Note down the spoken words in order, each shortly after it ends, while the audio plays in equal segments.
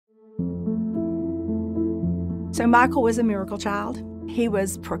So Michael was a miracle child. He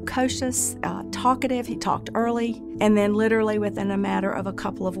was precocious, talkative, he talked early, and then literally within a matter of a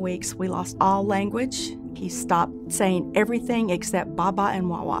couple of weeks, we lost all language. He stopped saying everything except Baba and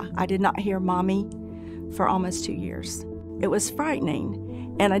Wawa. I did not hear Mommy for almost 2 years. It was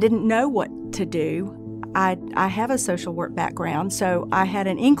frightening, and I didn't know what to do. I have a social work background, so I had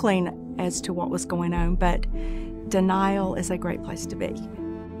an inkling as to what was going on, but denial is a great place to be.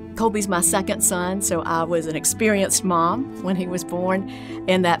 Colby's my second son, so I was an experienced mom when he was born.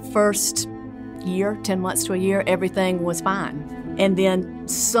 In that first year, 10 months to a year, everything was fine. And then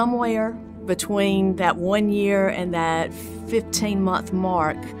somewhere between that 1 year and that 15-month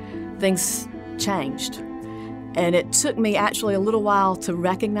mark, things changed. And it took me actually a little while to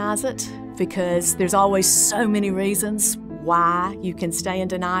recognize it, because there's always so many reasons why you can stay in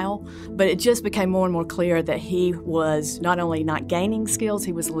denial, but it just became more and more clear that he was not only not gaining skills,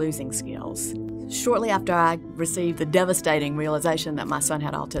 he was losing skills. Shortly after I received the devastating realization that my son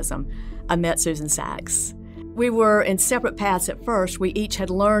had autism, I met Susan Sachs. We were in separate paths at first. We each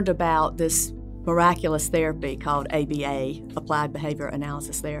had learned about this miraculous therapy called ABA, Applied Behavior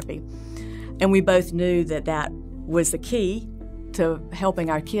Analysis Therapy, and we both knew that that was the key to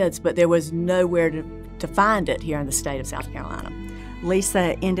helping our kids, but there was nowhere to find it here in the state of South Carolina.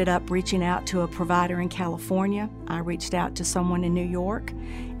 Lisa ended up reaching out to a provider in California. I reached out to someone in New York,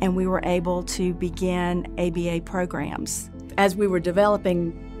 and we were able to begin ABA programs. As we were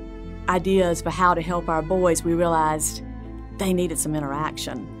developing ideas for how to help our boys, we realized they needed some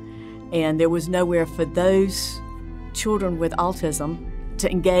interaction. And there was nowhere for those children with autism to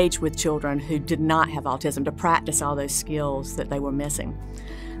engage with children who did not have autism, to practice all those skills that they were missing.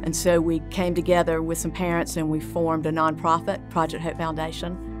 And so we came together with some parents and we formed a nonprofit, Project Hope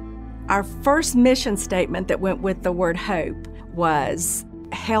Foundation. Our first mission statement that went with the word hope was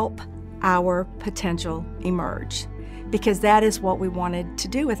help our potential emerge, because that is what we wanted to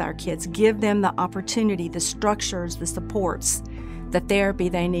do with our kids, give them the opportunity, the structures, the supports, the therapy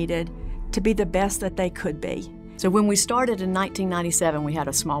they needed to be the best that they could be. So when we started in 1997, we had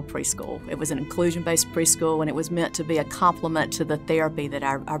a small preschool. It was an inclusion-based preschool, and it was meant to be a complement to the therapy that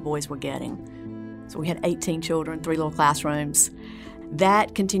our boys were getting. So we had 18 children, 3 little classrooms.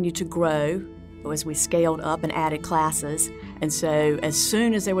 That continued to grow as we scaled up and added classes. And so as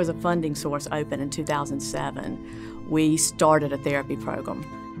soon as there was a funding source open in 2007, we started a therapy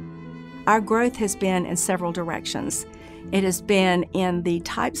program. Our growth has been in several directions. It has been in the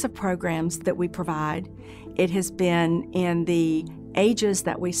types of programs that we provide. It has been in the ages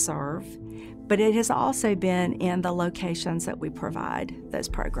that we serve, but it has also been in the locations that we provide those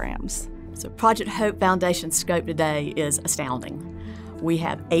programs. So Project Hope Foundation's scope today is astounding. We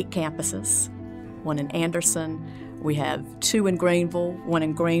have 8 campuses, 1 in Anderson, we have 2 in Greenville, 1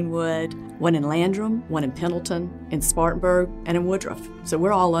 in Greenwood, 1 in Landrum, 1 in Pendleton, in Spartanburg, and in Woodruff. So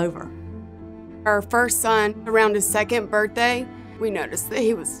we're all over. Our first son, around his 2nd birthday, we noticed that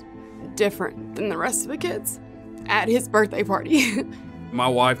he was different than the rest of the kids at his birthday party. My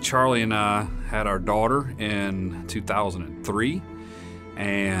wife Charlie and I had our daughter in 2003,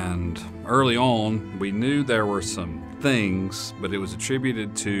 and early on we knew there were some things, but it was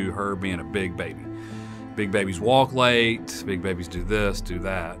attributed to her being a big baby. Big babies walk late, big babies do this, do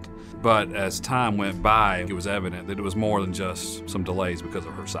that. But as time went by, it was evident that it was more than just some delays because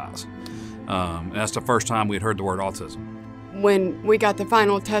of her size. And that's the first time we had heard the word autism. When we got the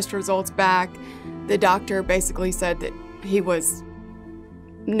final test results back, the doctor basically said that he was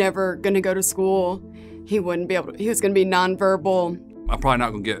never going to go to school. He wouldn't be able to, he was going to be nonverbal. I'm probably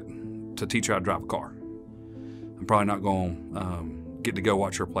not going to get to teach her how to drive a car. I'm probably not going to get to go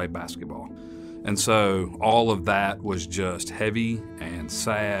watch her play basketball. And so all of that was just heavy and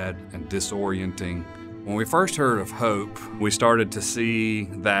sad and disorienting. When we first heard of Hope, we started to see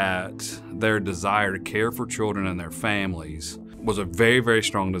that their desire to care for children and their families was a very, very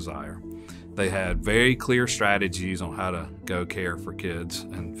strong desire. They had very clear strategies on how to go care for kids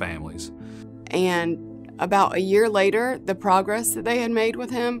and families. And about a year later, the progress that they had made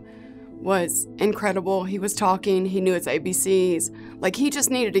with him was incredible. He was talking, he knew his ABCs. Like, he just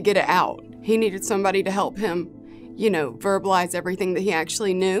needed to get it out. He needed somebody to help him, verbalize everything that he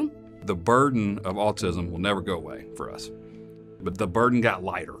actually knew. The burden of autism will never go away for us, but the burden got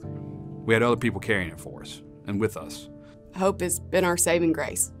lighter. We had other people carrying it for us and with us. Hope has been our saving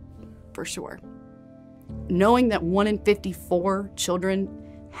grace, for sure. Knowing that 1 in 54 children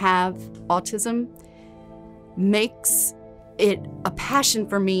have autism makes it a passion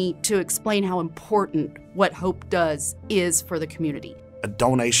for me to explain how important what Hope does is for the community. A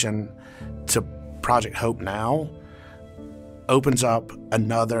donation to Project Hope now opens up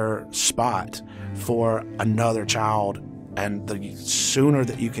another spot for another child. And the sooner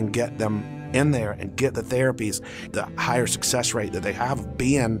that you can get them in there and get the therapies, the higher success rate that they have of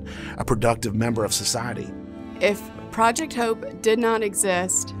being a productive member of society. If Project Hope did not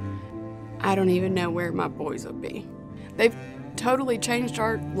exist, I don't even know where my boys would be. They've totally changed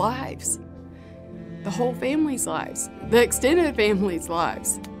our lives, the whole family's lives, the extended family's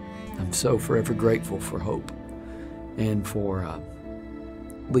lives. I'm so forever grateful for Hope and for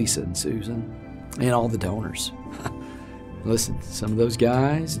Lisa and Susan and all the donors. Listen, some of those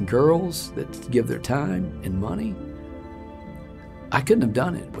guys and girls that give their time and money, I couldn't have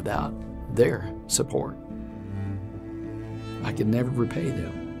done it without their support. I could never repay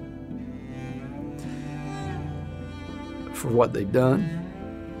them for what they've done,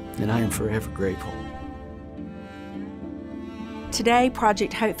 and I am forever grateful. Today,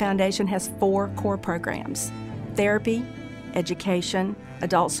 Project Hope Foundation has 4 core programs: therapy, education,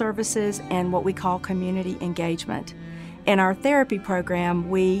 adult services, and what we call community engagement. In our therapy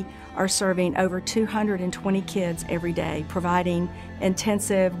program, we are serving over 220 kids every day, providing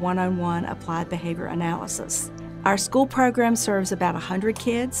intensive one-on-one applied behavior analysis. Our school program serves about 100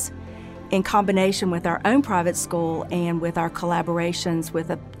 kids in combination with our own private school and with our collaborations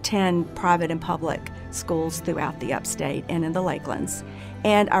with 10 private and public schools throughout the upstate and in the Lakelands.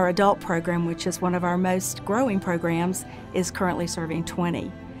 And our adult program, which is one of our most growing programs, is currently serving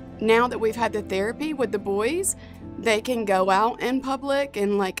 20. Now that we've had the therapy with the boys, they can go out in public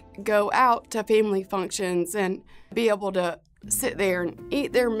and go out to family functions and be able to sit there and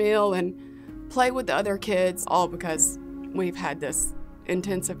eat their meal and play with the other kids, all because we've had this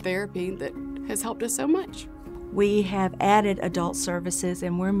intensive therapy that has helped us so much. We have added adult services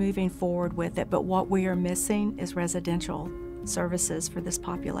and we're moving forward with it, but what we are missing is residential services for this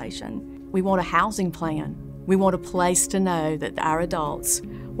population. We want a housing plan. We want a place to know that our adults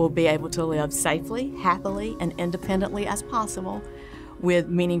will be able to live safely, happily, and independently as possible with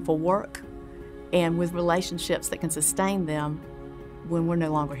meaningful work and with relationships that can sustain them when we're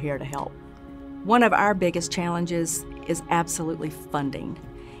no longer here to help. One of our biggest challenges is absolutely funding.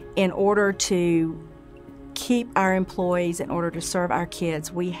 In order to keep our employees, in order to serve our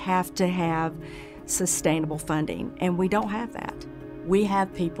kids, we have to have sustainable funding, and we don't have that. We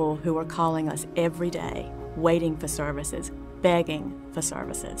have people who are calling us every day, waiting for services, begging for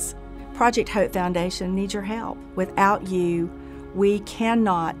services. Project Hope Foundation needs your help. Without you, we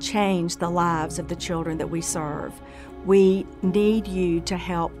cannot change the lives of the children that we serve. We need you to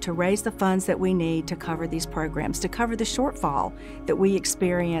help to raise the funds that we need to cover these programs, to cover the shortfall that we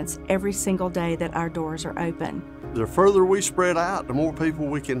experience every single day that our doors are open. The further we spread out, the more people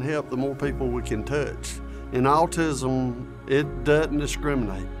we can help, the more people we can touch. In autism, it doesn't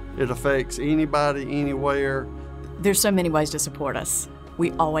discriminate. It affects anybody, anywhere. There's so many ways to support us.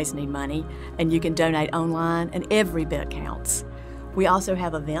 We always need money, and you can donate online, and every bit counts. We also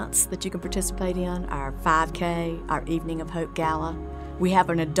have events that you can participate in, our 5K, our Evening of Hope Gala. We have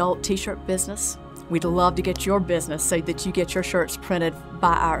an adult t-shirt business. We'd love to get your business so that you get your shirts printed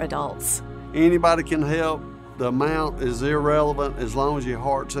by our adults. Anybody can help. The amount is irrelevant as long as your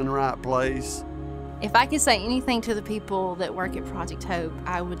heart's in the right place. If I could say anything to the people that work at Project Hope,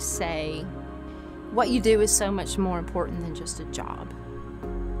 I would say what you do is so much more important than just a job.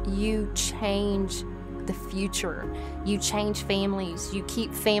 You change the future. You change families. You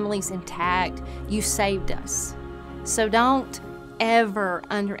keep families intact. You saved us. So don't ever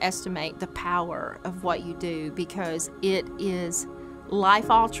underestimate the power of what you do, because it is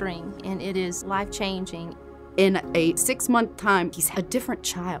life-altering and it is life-changing. In a 6-month time, he's a different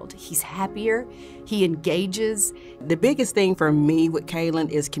child. He's happier, he engages. The biggest thing for me with Kaylin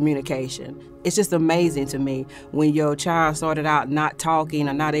is communication. It's just amazing to me when your child started out not talking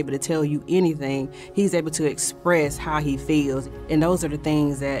or not able to tell you anything, he's able to express how he feels. And those are the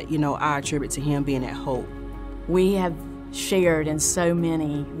things that, I attribute to him being at Hope. We have shared in so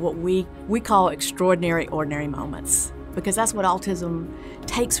many what we call extraordinary, ordinary moments, because that's what autism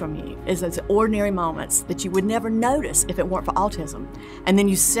takes from you, is those ordinary moments that you would never notice if it weren't for autism. And then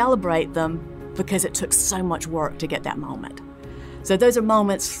you celebrate them because it took so much work to get that moment. So those are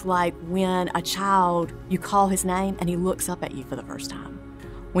moments like when a child, you call his name and he looks up at you for the first time.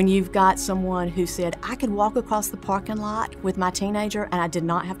 When you've got someone who said, I could walk across the parking lot with my teenager and I did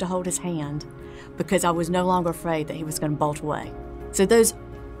not have to hold his hand because I was no longer afraid that he was going to bolt away. So those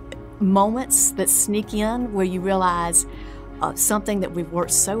moments that sneak in where you realize something that we've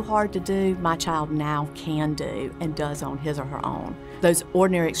worked so hard to do, my child now can do and does on his or her own. Those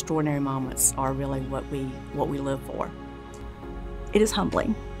ordinary, extraordinary moments are really what we live for. It is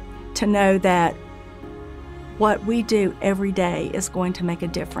humbling to know that What we do every day is going to make a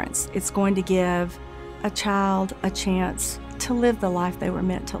difference. It's going to give a child a chance to live the life they were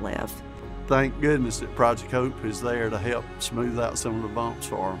meant to live. Thank goodness that Project Hope is there to help smooth out some of the bumps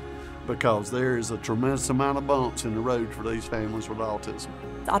for them, because there is a tremendous amount of bumps in the road for these families with autism.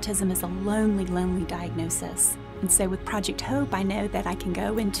 Autism is a lonely, lonely diagnosis. And so with Project Hope, I know that I can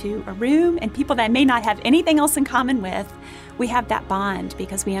go into a room and people that I may not have anything else in common with, we have that bond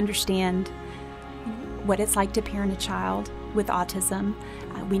because we understand what it's like to parent a child with autism.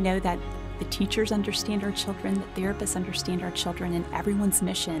 We know that the teachers understand our children, the therapists understand our children, and everyone's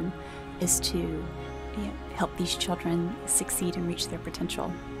mission is to help these children succeed and reach their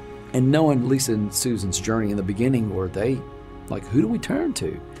potential. And knowing Lisa and Susan's journey in the beginning, where they, like, who do we turn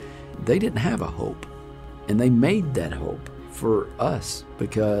to? They didn't have a hope. And they made that hope for us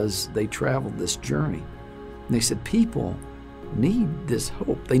because they traveled this journey. And they said, people need this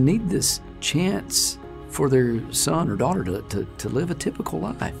hope. They need this chance for their son or daughter to live a typical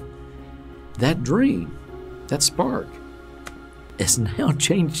life. That dream, that spark, has now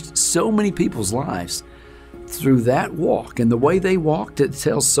changed so many people's lives through that walk. And the way they walked, it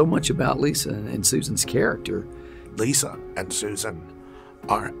tells so much about Lisa and Susan's character. Lisa and Susan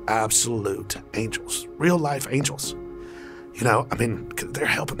are absolute angels, real life angels. You know, I mean, they're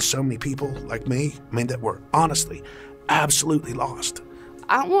helping so many people like me, that were honestly absolutely lost.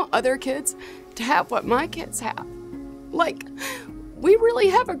 I want other kids to have what my kids have. Like, we really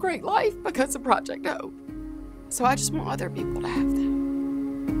have a great life because of Project Hope. So I just want other people to have that.